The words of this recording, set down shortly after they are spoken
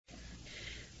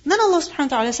Then Allah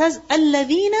subhanahu wa ta'ala says,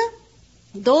 الَّذِينَ,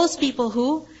 those people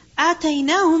who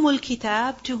آتَيْنَاهُمُ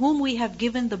الْكِتَابِ, to whom we have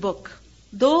given the book.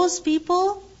 Those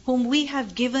people whom we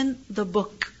have given the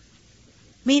book.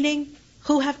 Meaning,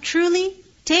 who have truly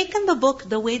taken the book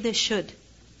the way they should.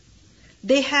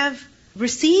 They have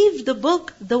received the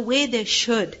book the way they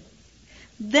should.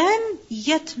 Then,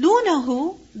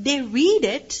 يَتْلُونَهُ, they read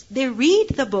it, they read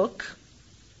the book.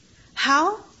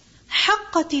 How?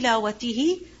 حَقَّ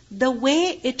تِلَاوَتِهِ, the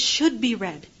way it should be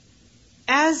read.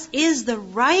 As is the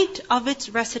right of its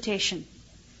recitation.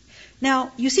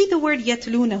 Now, you see the word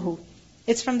يَتْلُونَهُ.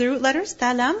 It's from the root letters,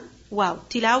 talam, waw.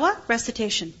 Tilawa,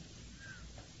 recitation.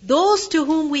 Those to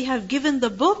whom we have given the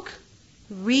book,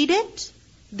 read it,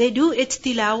 they do its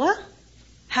tilawa.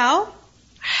 How?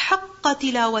 حَقَّ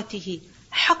تِلَاوَتِهِ.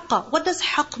 حَقَّ. What does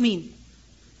haqq mean?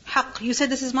 Haqq. You said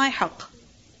this is my haqq.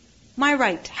 My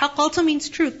right. Haqq also means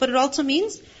truth, but it also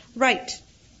means right.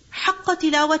 حَقَّ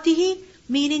تِلَاوَتِهِ,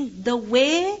 meaning the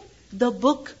way the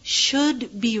book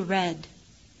should be read.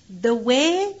 The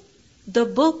way the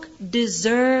book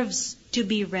deserves to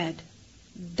be read.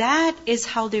 That is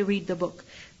how they read the book.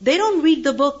 They don't read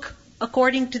the book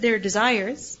according to their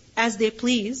desires, as they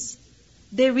please.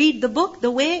 They read the book the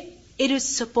way it is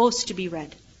supposed to be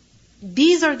read.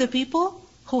 These are the people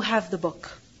who have the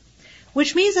book.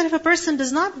 Which means that if a person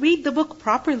does not read the book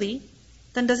properly,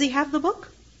 then does he have the book?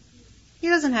 He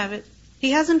doesn't have it.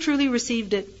 He hasn't truly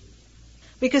received it.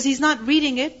 Because he's not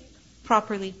reading it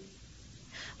properly.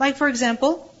 Like for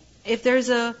example, if there's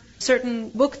a certain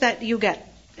book that you get,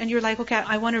 and you're like, okay,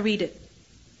 I want to read it.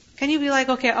 Can you be like,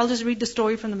 okay, I'll just read the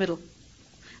story from the middle.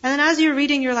 And then as you're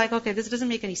reading, you're like, okay, this doesn't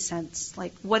make any sense.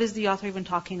 Like, what is the author even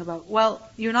talking about? Well,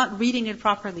 you're not reading it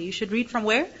properly. You should read from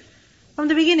where? From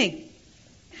the beginning.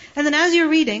 And then as you're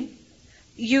reading,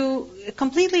 you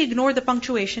completely ignore the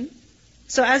punctuation.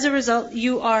 So as a result,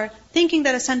 you are thinking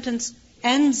that a sentence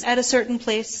ends at a certain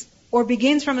place or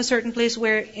begins from a certain place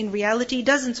where in reality it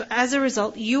doesn't. So as a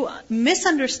result, you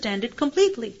misunderstand it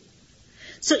completely.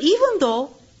 So even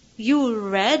though you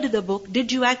read the book,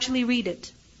 did you actually read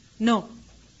it? No.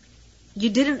 You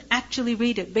didn't actually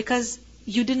read it because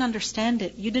you didn't understand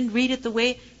it. You didn't read it the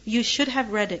way you should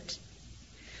have read it.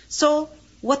 So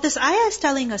what this ayah is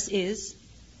telling us is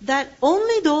that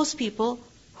only those people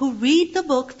who read the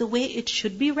book the way it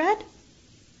should be read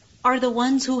are the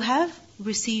ones who have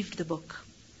received the book.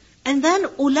 And then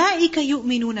أُولَٰئِكَ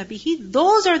يُؤْمِنُونَ بِهِ,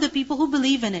 those are the people who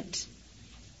believe in it.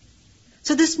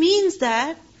 So this means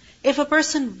that if a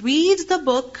person reads the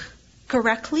book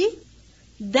correctly,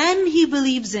 then he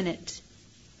believes in it.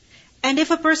 And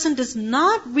if a person does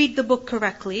not read the book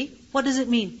correctly, what does it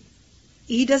mean?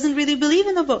 He doesn't really believe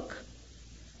in the book.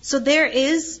 So there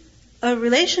is a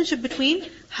relationship between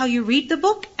how you read the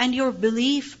book and your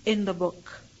belief in the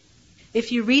book.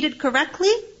 If you read it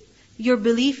correctly, your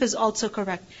belief is also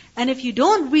correct. And if you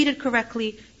don't read it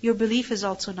correctly, your belief is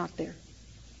also not there.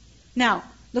 Now,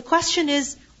 the question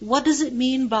is, what does it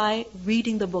mean by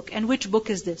reading the book? And which book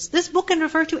is this? This book can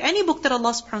refer to any book that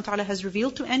Allah subhanahu wa ta'ala has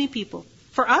revealed to any people.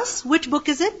 For us, which book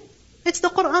is it? It's the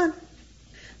Qur'an.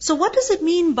 So what does it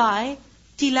mean by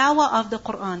tilawa of the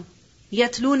Qur'an?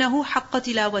 يَتْلُونَهُ حَقَّ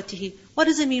تِلَاوَتِهِ. What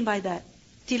does it mean by that?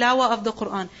 Tilawa of the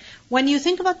Qur'an. When you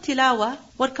think about tilawa,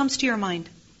 what comes to your mind?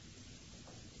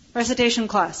 Recitation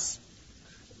class.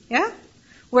 Yeah?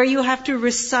 Where you have to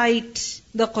recite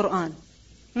the Qur'an.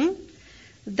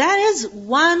 That is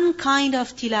one kind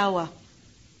of tilawa.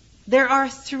 There are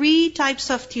 3 types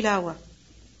of tilawa.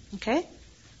 Okay?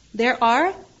 There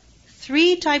are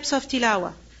 3 types of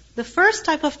tilawa. The first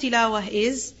type of tilawa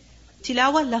is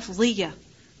tilawa lafziya.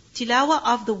 Tilawa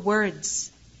of the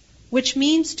words. Which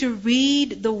means to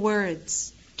read the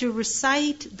words. To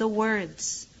recite the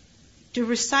words. To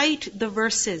recite the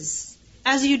verses.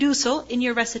 As you do so in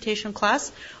your recitation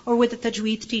class or with a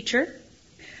tajweed teacher.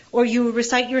 Or you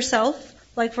recite yourself.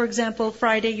 Like for example,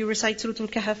 Friday you recite Surah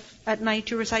Al-Kahf. At night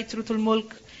you recite Surah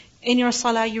Al-Mulk. In your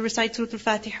salah you recite Surah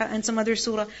Al-Fatiha and some other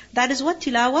surah. That is what?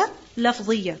 Tilawa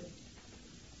lafziya.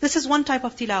 This is one type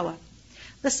of tilawa.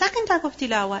 The second type of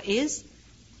tilawa is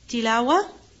tilawa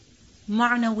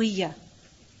ma'nawiya.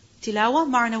 Tilawa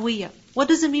ma'nawiya. What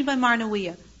does it mean by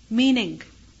ma'nawiya? Meaning.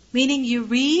 Meaning you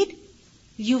read,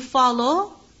 you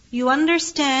follow, you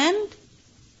understand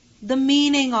the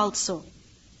meaning also.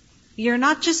 You're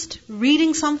not just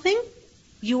reading something,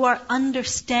 you are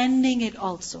understanding it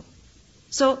also.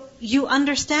 So you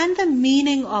understand the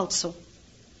meaning also.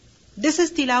 This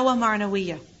is tilawa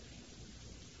ma'nawiya.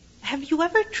 Have you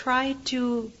ever tried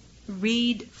to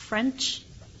read French?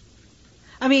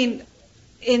 I mean,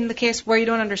 in the case where you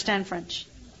don't understand French.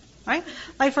 Right?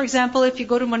 Like for example, if you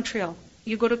go to Montreal,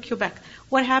 You go to Quebec.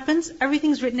 What happens?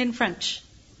 Everything's written in French.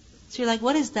 So you're like,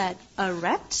 what is that? A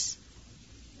ret?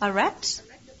 A ret?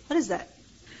 What is that?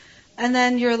 And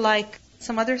then you're like,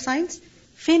 some other signs?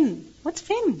 Fin. What's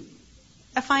fin?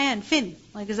 F-I-N, fin.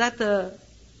 Like, is that the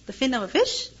fin of a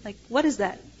fish? Like, what is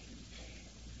that?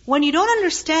 When you don't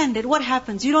understand it, what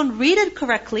happens? You don't read it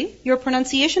correctly. Your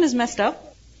pronunciation is messed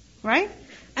up. Right?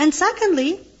 And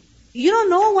secondly, you don't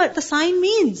know what the sign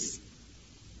means.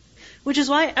 Which is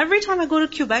why every time I go to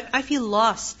Quebec, I feel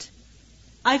lost.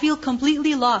 I feel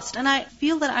completely lost. And I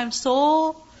feel that I'm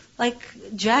so,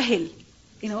 jahil.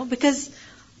 Because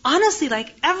honestly,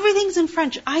 everything's in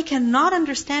French. I cannot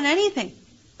understand anything.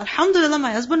 Alhamdulillah,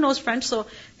 my husband knows French, so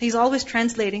he's always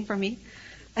translating for me.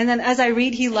 And then as I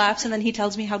read, he laughs and then he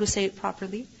tells me how to say it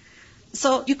properly.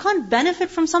 So you can't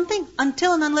benefit from something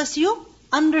until and unless you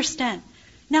understand.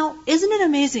 Now, isn't it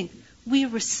amazing? We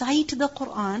recite the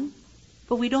Quran,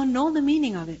 but we don't know the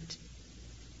meaning of it.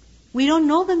 We don't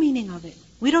know the meaning of it.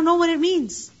 We don't know what it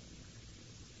means.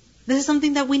 This is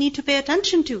something that we need to pay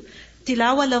attention to.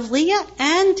 Tilawa lafziya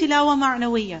and tilawa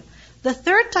ma'nawiyya. The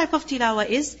third type of tilawa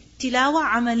is tilawa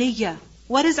amaliyya.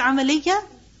 What is amaliyya?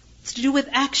 It's to do with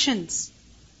actions.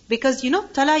 Because,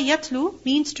 tala yatlu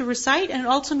means to recite and it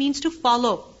also means to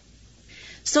follow.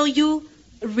 So you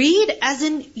read as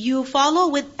in you follow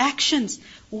with actions.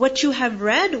 What you have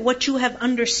read, what you have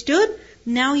understood,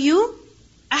 now you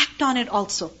act on it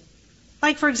also.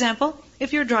 Like for example,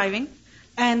 if you're driving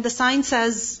and the sign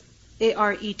says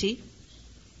A-R-E-T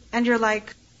and you're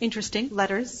like, interesting,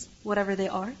 letters, whatever they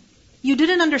are. You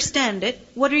didn't understand it.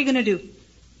 What are you going to do?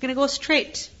 You're going to go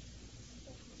straight.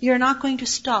 You're not going to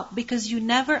stop because you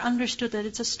never understood that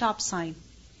it's a stop sign.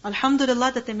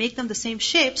 Alhamdulillah that they make them the same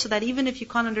shape so that even if you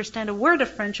can't understand a word of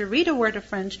French or read a word of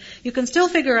French, you can still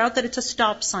figure out that it's a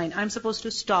stop sign. I'm supposed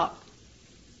to stop.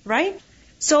 Right?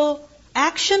 So,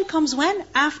 action comes when?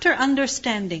 After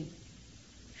understanding.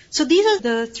 So these are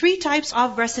the three types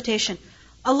of recitation.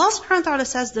 Allah subhanahu wa ta'ala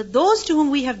says that those to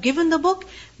whom we have given the book,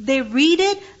 they read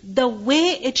it the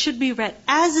way it should be read,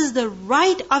 as is the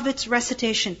right of its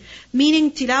recitation.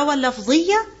 Meaning tilawa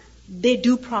lafziya, they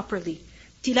do properly.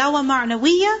 Tilawa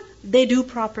ma'nawiyya, they do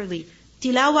properly.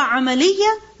 Tilawa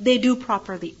amaliyya, they do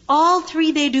properly. All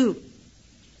three they do.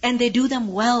 And they do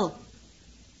them well.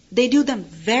 They do them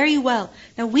very well.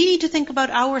 Now we need to think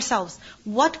about ourselves.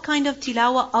 What kind of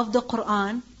tilawa of the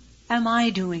Qur'an am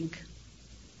I doing?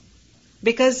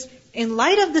 Because in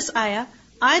light of this ayah,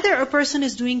 either a person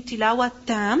is doing tilawa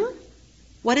tam.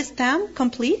 What is tam?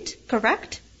 Complete,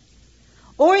 correct.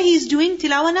 Or he's doing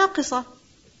tilawa naqisa.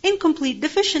 Incomplete,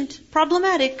 deficient,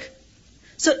 problematic.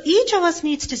 So each of us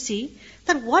needs to see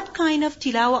that what kind of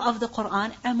tilawa of the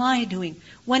Qur'an am I doing?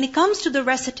 When it comes to the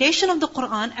recitation of the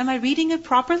Qur'an, am I reading it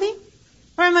properly?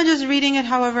 Or am I just reading it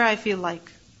however I feel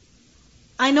like?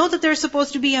 I know that there's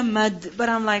supposed to be a mad, but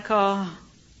I'm like, I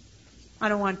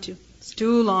don't want to. It's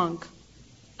too long.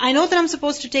 I know that I'm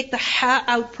supposed to take the ha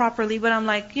out properly, but I'm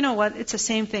like, you know what? It's the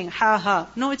same thing. Ha ha.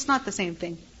 No, it's not the same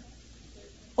thing.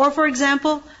 Or for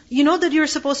example, you know that you're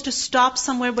supposed to stop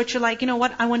somewhere, but you're like, you know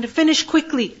what? I want to finish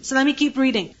quickly, so let me keep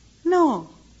reading. No,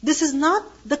 this is not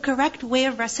the correct way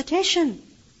of recitation.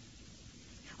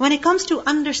 When it comes to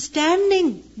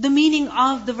understanding the meaning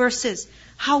of the verses,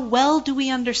 how well do we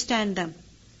understand them?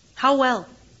 How well?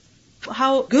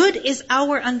 How good is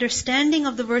our understanding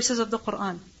of the verses of the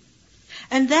Qur'an?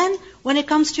 And then, when it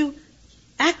comes to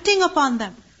acting upon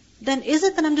them, then is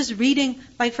it that I'm just reading,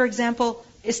 like for example,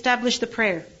 establish the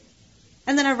prayer.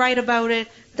 And then I write about it,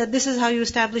 that this is how you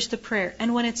establish the prayer.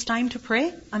 And when it's time to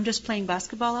pray, I'm just playing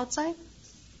basketball outside?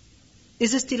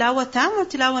 Is this tilawa tam or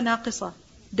tilawa naqisa?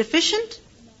 Deficient?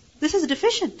 This is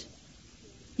deficient.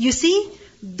 You see,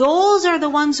 those are the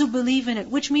ones who believe in it.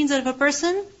 Which means that if a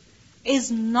person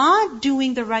is not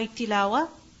doing the right tilawa,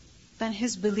 then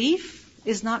his belief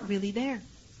is not really there.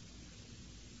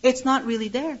 It's not really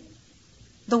there.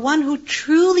 The one who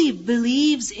truly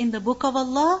believes in the book of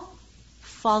Allah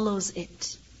follows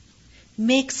it,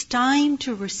 makes time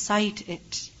to recite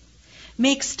it,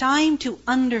 makes time to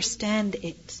understand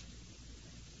it.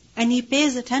 And he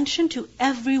pays attention to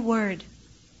every word,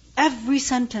 every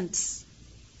sentence.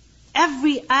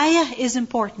 Every ayah is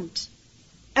important.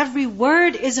 Every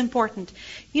word is important.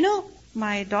 You know,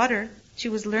 my daughter, she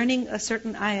was learning a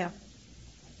certain ayah.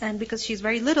 And because she's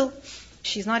very little,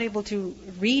 she's not able to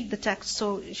read the text,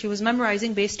 so she was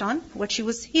memorizing based on what she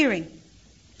was hearing.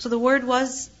 So the word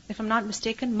was, if I'm not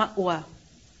mistaken, ma'wa.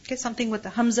 Okay, something with a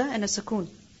hamza and a sukoon.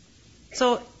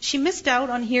 So she missed out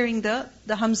on hearing the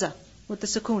hamza with the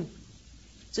sukoon.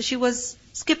 So she was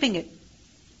skipping it.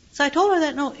 So I told her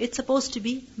that no, it's supposed to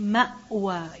be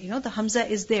ma'wa. You know, the hamza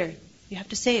is there. You have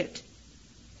to say it.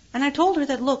 And I told her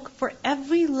that, look, for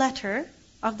every letter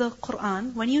of the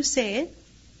Quran, when you say it,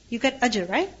 you get ajr,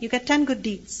 right? You get 10 good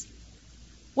deeds.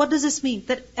 What does this mean?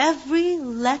 That every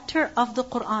letter of the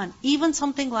Quran, even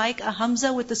something like a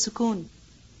hamza with a sukoon,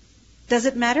 does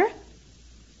it matter?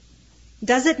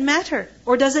 Does it matter?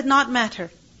 Or does it not matter?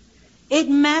 It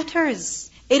matters.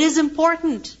 It is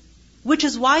important. Which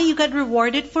is why you get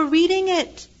rewarded for reading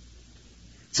it.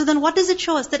 So then what does it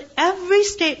show us? That every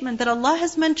statement that Allah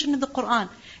has mentioned in the Quran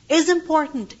is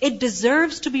important. It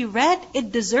deserves to be read.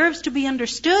 It deserves to be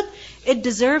understood. It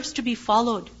deserves to be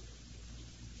followed.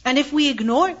 And if we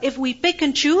ignore, if we pick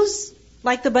and choose,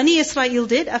 like the Bani Israel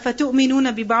did,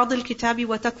 أَفَتُؤْمِنُونَ بِبَعْضِ الْكِتَابِ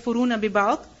وَتَكْفُرُونَ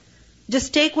بِبَعْضِ,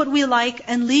 just take what we like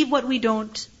and leave what we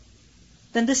don't,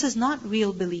 then this is not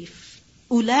real belief.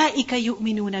 أُولَٰئِكَ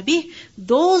يُؤْمِنُونَ بِهِ,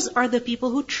 those are the people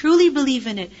who truly believe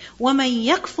in it. وَمَن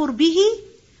يَكْفُرْ بِهِ,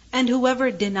 and whoever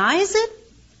denies it,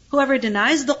 whoever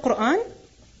denies the Quran,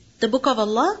 the book of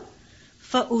Allah,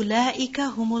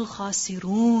 فَأُولَٰئِكَ هُمُ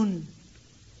الْخَاسِرُونَ,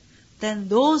 then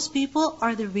those people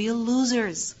are the real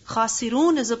losers.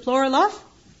 Khasirun is a plural of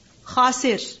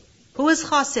khasir. Who is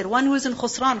khasir? One who is in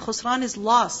khusran. Khusran is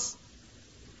loss.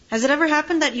 Has it ever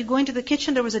happened that you go into the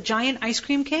kitchen, there was a giant ice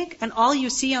cream cake, and all you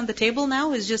see on the table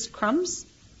now is just crumbs?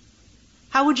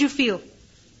 How would you feel?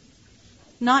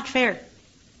 Not fair.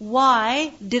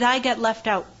 Why did I get left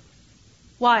out?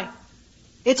 Why?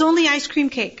 It's only ice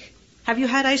cream cake. Have you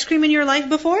had ice cream in your life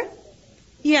before?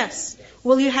 Yes.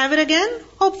 Will you have it again?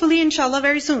 Hopefully, inshallah,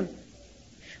 very soon.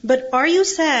 But are you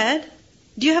sad?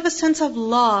 Do you have a sense of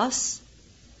loss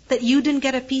that you didn't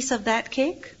get a piece of that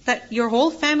cake that your whole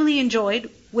family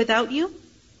enjoyed without you?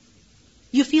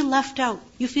 You feel left out.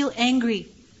 You feel angry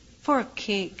for a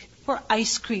cake, for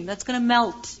ice cream that's going to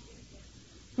melt.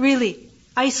 Really,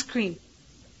 ice cream.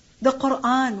 The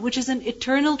Quran, which is an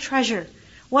eternal treasure.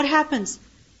 What happens?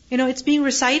 It's being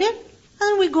recited, and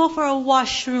then we go for a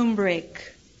washroom break.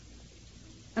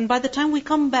 And by the time we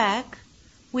come back,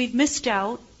 we've missed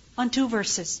out on 2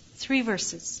 verses, 3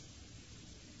 verses.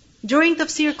 During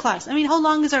tafsir class, how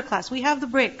long is our class? We have the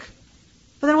break.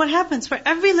 But then what happens? For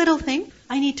every little thing,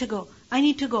 I need to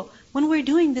go. When we're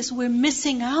doing this, we're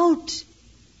missing out.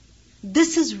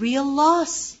 This is real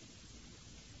loss.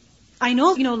 I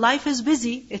know, life is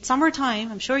busy. It's summertime.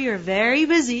 I'm sure you're very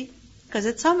busy because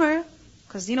it's summer,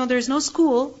 because, there's no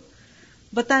school.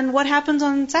 But then what happens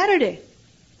on Saturday?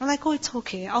 We're like, oh, it's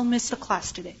okay. I'll miss the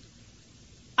class today.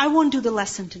 I won't do the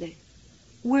lesson today.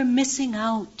 We're missing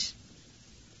out.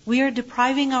 We are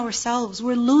depriving ourselves.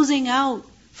 We're losing out.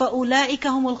 فَأُولَٰئِكَ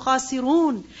هُمُ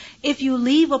الْخَاسِرُونَ. If you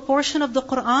leave a portion of the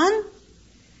Quran,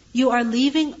 you are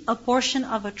leaving a portion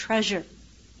of a treasure.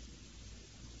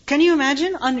 Can you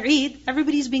imagine? On Eid,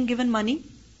 everybody's being given money,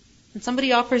 and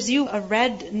somebody offers you a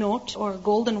red note or a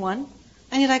golden one,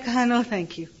 and you're like, no,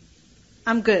 thank you.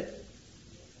 I'm good.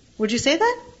 Would you say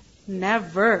that?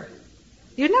 Never.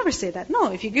 You'd never say that.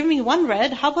 No, if you give me one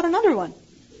red, how about another one?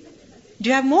 Do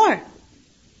you have more?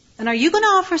 And are you going to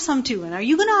offer some too? And are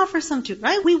you going to offer some too?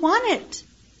 Right? We want it.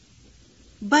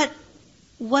 But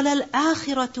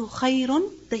وَلَلْآخِرَةُ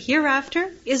خَيْرٌ, the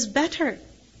hereafter is better.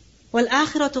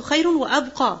 وَالْآخِرَةُ خَيْرٌ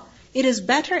وَأَبْقَى, it is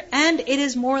better and it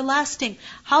is more lasting.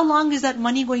 How long is that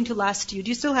money going to last you? Do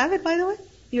you still have it, by the way?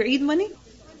 Your Eid money?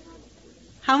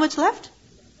 How much left?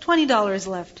 $20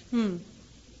 left.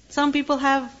 Some people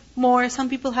have more, some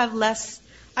people have less.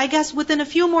 I guess within a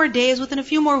few more days, within a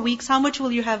few more weeks, how much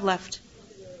will you have left?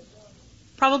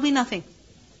 Probably nothing.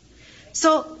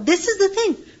 So this is the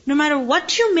thing. No matter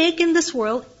what you make in this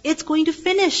world, it's going to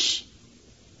finish.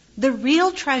 The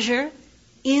real treasure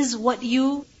is what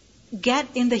you get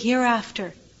in the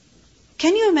hereafter.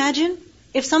 Can you imagine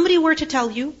if somebody were to tell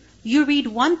you, you read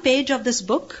 1 page of this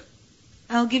book,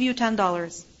 I'll give you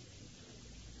 $10.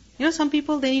 Some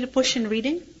people, they need a push in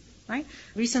reading, right?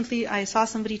 Recently, I saw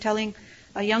somebody telling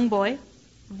a young boy,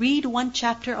 read 1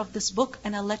 chapter of this book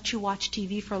and I'll let you watch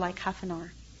TV for like half an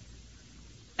hour.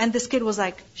 And this kid was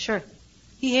like, sure.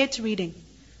 He hates reading.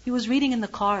 He was reading in the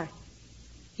car.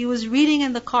 He was reading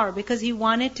in the car because he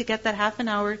wanted to get that half an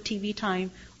hour TV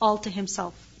time all to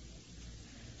himself.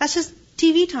 That's just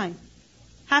TV time.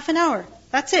 Half an hour.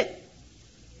 That's it.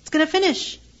 It's going to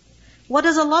finish. What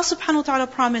does Allah subhanahu wa ta'ala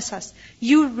promise us?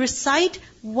 You recite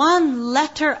 1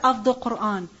 letter of the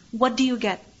Quran. What do you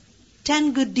get?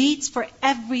 10 good deeds for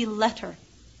every letter.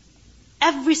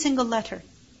 Every single letter.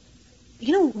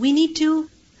 We need to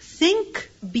think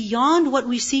beyond what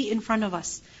we see in front of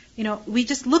us. We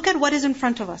just look at what is in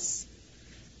front of us.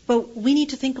 But we need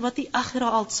to think about the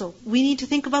akhirah also. We need to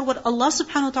think about what Allah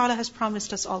subhanahu wa ta'ala has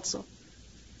promised us also.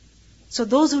 So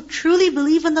those who truly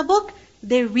believe in the book,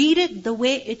 they read it the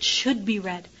way it should be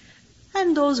read.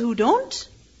 And those who don't,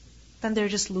 then they're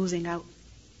just losing out.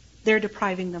 They're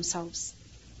depriving themselves.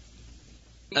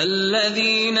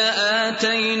 الذين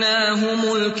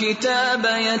آتيناهم الكتاب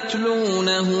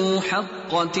يتلونه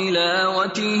حق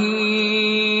تلاوته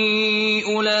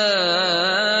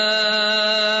أولئك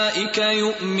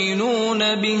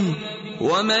يؤمنون به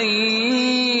ومن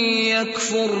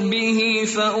يكفر به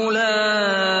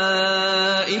فأولئك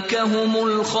هم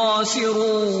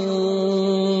الخاسرون.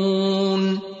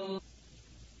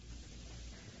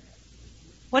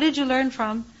 What did you learn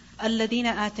from الذين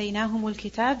آتيناهم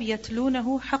الكتاب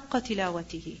يتلونه حق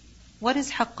تلاوته? What is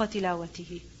حق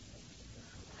تلاوته?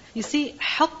 You see,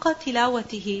 حق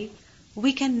تلاوته,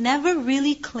 we can never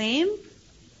really claim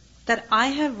that I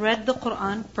have read the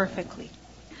Quran perfectly.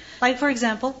 Like for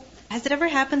example, has it ever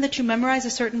happened that you memorize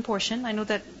a certain portion? I know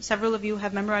that several of you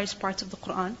have memorized parts of the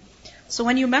Quran. So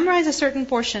when you memorize a certain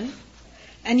portion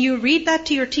and you read that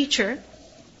to your teacher,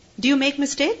 do you make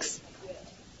mistakes?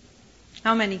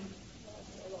 How many?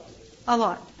 A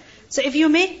lot. So if you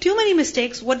make too many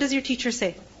mistakes, what does your teacher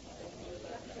say?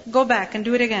 Go back and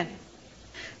do it again.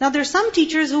 Now there are some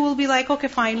teachers who will be like, okay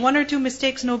fine, 1 or 2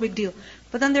 mistakes, no big deal.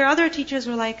 But then there are other teachers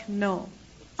who are like, no,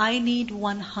 I need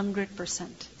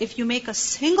 100%. If you make a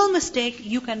single mistake,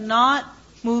 you cannot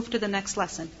move to the next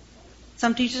lesson.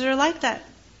 Some teachers are like that.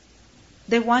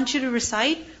 They want you to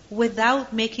recite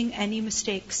without making any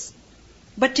mistakes.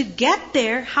 But to get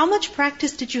there, how much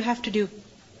practice did you have to do?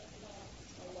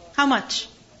 How much?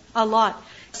 A lot.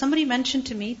 Somebody mentioned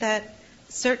to me that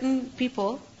certain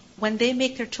people, when they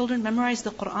make their children memorize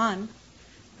the Quran,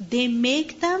 they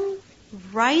make them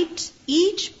write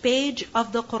each page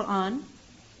of the Quran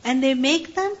and they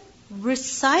make them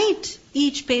recite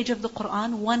each page of the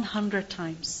Quran 100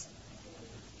 times.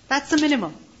 That's the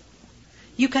minimum.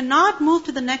 You cannot move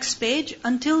to the next page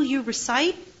until you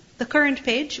recite the current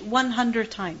page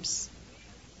 100 times.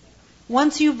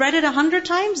 Once you've read it 100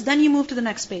 times, then you move to the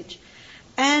next page.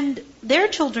 And their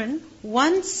children,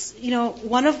 once,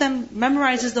 one of them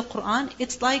memorizes the Quran,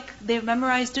 it's like they've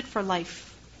memorized it for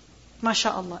life.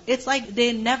 MashaAllah. It's like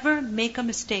they never make a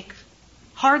mistake.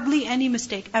 Hardly any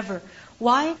mistake ever.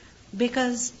 Why?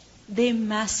 Because they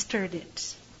mastered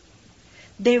it.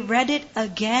 They read it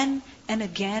again and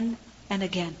again and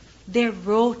again. They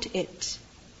wrote it.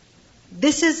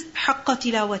 This is haqqa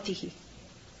tilawatihi.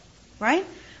 Right?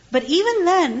 But even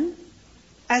then,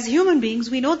 as human beings,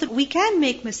 we know that we can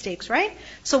make mistakes, right?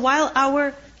 So while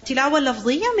our tilawa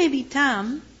lafziya may be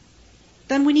tam,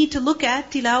 then we need to look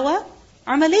at tilawa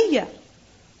amaliyya.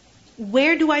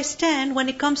 Where do I stand when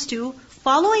it comes to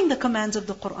following the commands of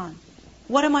the Quran?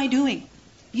 What am I doing?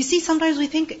 You see, sometimes we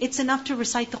think it's enough to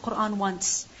recite the Quran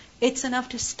once. It's enough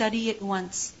to study it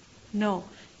once. No.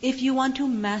 If you want to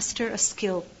master a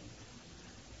skill,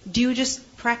 do you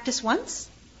just practice once?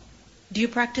 Do you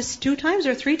practice 2 times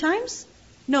or 3 times?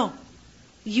 No.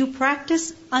 You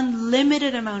practice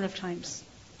unlimited amount of times.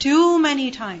 Too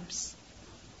many times.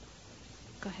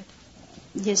 Go ahead.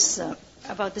 Yes,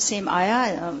 about the same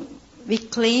ayah. We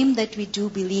claim that we do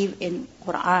believe in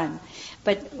Quran.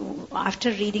 But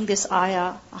after reading this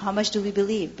ayah, how much do we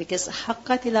believe? Because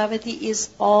haqqa tilawati is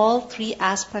all 3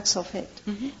 aspects of it.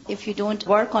 Mm-hmm. If you don't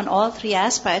work on all 3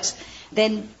 aspects,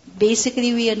 then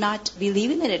basically we are not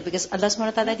believing in it. Because Allah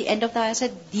subhanahu wa ta'ala at the end of the ayah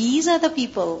said, these are the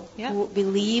people who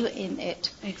believe in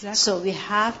it. Exactly. So we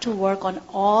have to work on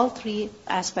all 3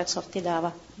 aspects of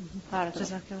tilawah.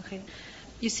 Mm-hmm.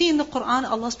 You see in the Quran,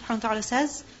 Allah subhanahu wa ta'ala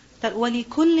says that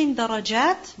وَلِكُلٍّ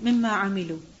دَرَجَاتٍ مِمَّا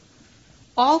عَمِلُوا.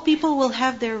 All people will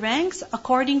have their ranks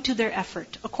according to their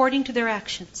effort, according to their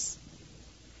actions.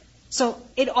 So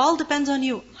it all depends on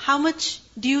you. How much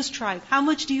do you strive? How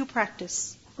much do you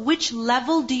practice? Which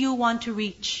level do you want to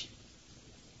reach?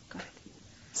 Go ahead.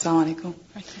 Assalamu alaikum.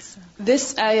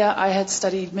 This ayah I had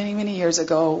studied many, many years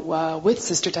ago with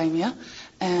Sister Taimiyah.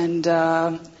 And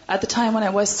at the time when I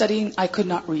was studying, I could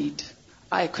not read.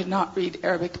 I could not read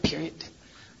Arabic, period.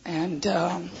 And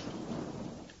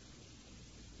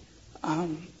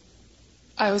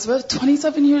I was about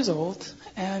 27 years old,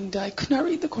 and I could not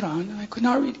read the Quran. I could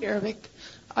not read Arabic.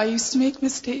 I used to make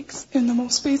mistakes in the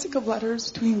most basic of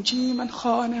letters between Jim and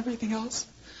Kha and everything else.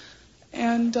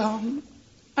 And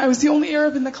I was the only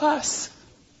Arab in the class.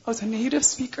 I was a native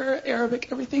speaker,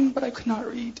 Arabic, everything, but I could not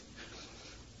read.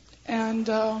 And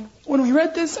when we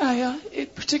read this ayah,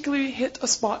 it particularly hit a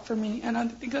spot for me. And I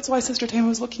think that's why Sister Taimiyah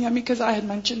was looking at me, because I had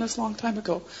mentioned this a long time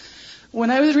ago. When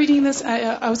I was reading this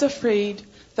ayah, I was afraid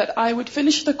that I would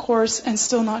finish the course and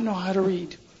still not know how to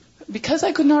read. Because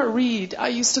I could not read, I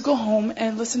used to go home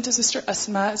and listen to Sister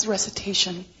Asma's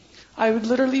recitation. I would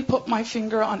literally put my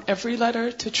finger on every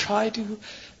letter to try to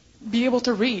be able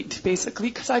to read, basically,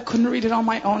 because I couldn't read it on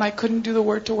my own. I couldn't do the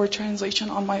word-to-word translation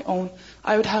on my own.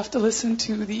 I would have to listen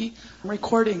to the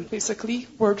recording, basically,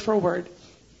 word for word.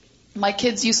 My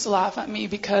kids used to laugh at me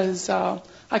because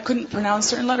I couldn't pronounce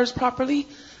certain letters properly.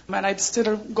 And I'd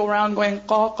still go around going,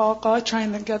 qa, qa, qa,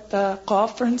 trying to get the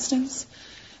qaf, for instance.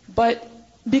 But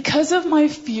because of my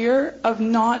fear of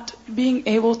not being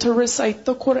able to recite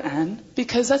the Quran,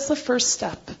 because that's the first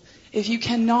step. If you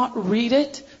cannot read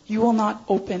it, you will not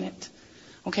open it.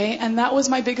 Okay? And that was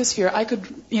my biggest fear. I could,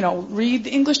 read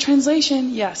the English translation,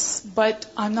 yes, but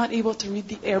I'm not able to read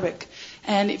the Arabic.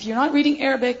 And if you're not reading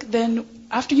Arabic, then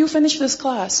after you finish this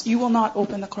class, you will not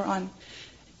open the Quran.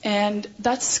 And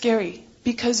that's scary,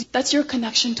 because that's your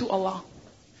connection to Allah.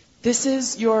 This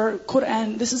is your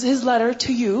Quran, this is His letter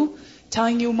to you,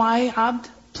 telling you, my abd,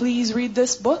 please read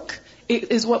this book.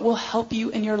 It is what will help you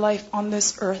in your life on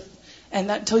this earth, and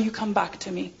that until you come back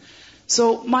to me.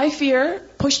 So my fear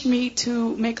pushed me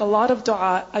to make a lot of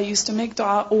dua. I used to make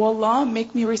dua, oh Allah,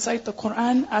 make me recite the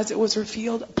Quran as it was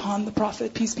revealed upon the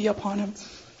Prophet, peace be upon him.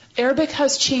 Arabic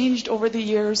has changed over the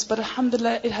years, but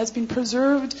alhamdulillah, it has been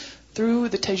preserved through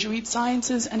the tajweed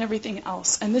sciences and everything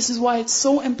else. And this is why it's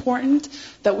so important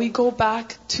that we go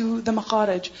back to the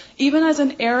makharij. Even as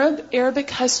an Arab, Arabic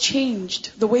has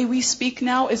changed. The way we speak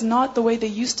now is not the way they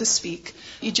used to speak.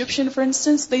 Egyptian, for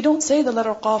instance, they don't say the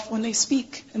letter qaf when they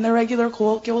speak in their regular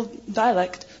colloquial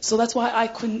dialect. So that's why I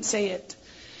couldn't say it.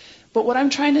 But what I'm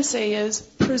trying to say is,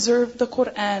 preserve the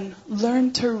Quran,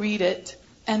 learn to read it,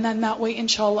 and then that way,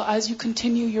 inshallah, as you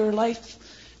continue your life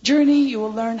journey, you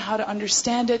will learn how to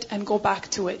understand it and go back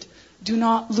to it. Do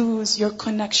not lose your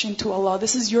connection to Allah.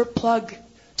 This is your plug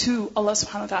to Allah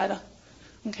subhanahu wa ta'ala.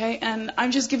 Okay? And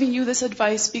I'm just giving you this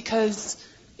advice because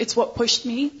it's what pushed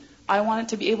me. I wanted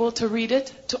to be able to read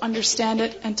it, to understand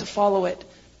it, and to follow it.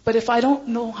 But if I don't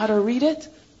know how to read it,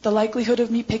 the likelihood of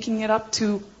me picking it up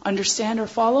to understand or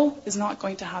follow is not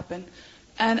going to happen.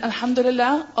 And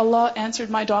alhamdulillah, Allah answered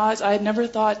my du'as. I had never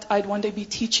thought I'd one day be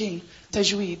teaching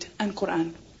tajweed and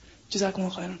Quran.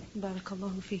 Jazakumullah khairan.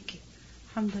 Barakallahu fiki.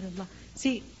 Alhamdulillah.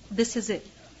 See, this is it.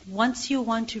 Once you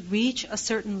want to reach a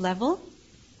certain level,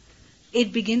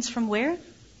 it begins from where?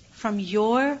 From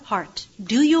your heart.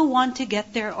 Do you want to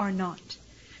get there or not?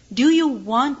 Do you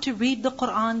want to read the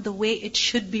Quran the way it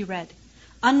should be read?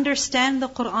 Understand the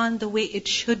Quran the way it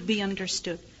should be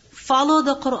understood? Follow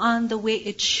the Quran the way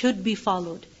it should be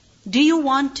followed? Do you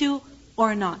want to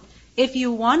or not? If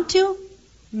you want to,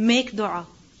 make dua.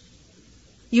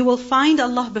 You will find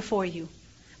Allah before you,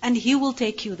 and He will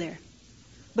take you there.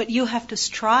 But you have to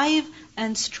strive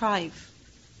and strive.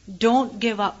 Don't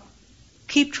give up.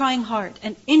 Keep trying hard,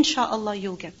 and insha'Allah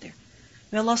you'll get there.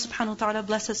 May Allah subhanahu wa ta'ala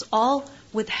bless us all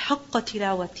with haqqa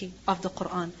tilawati of the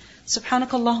Quran.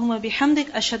 Subhanakallahumma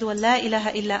bihamdik, ashhadu an la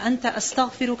ilaha illa anta,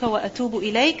 astaghfiruka wa atubu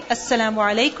ilayk. Assalamu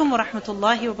alaikum wa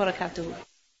rahmatullahi wa barakatuh.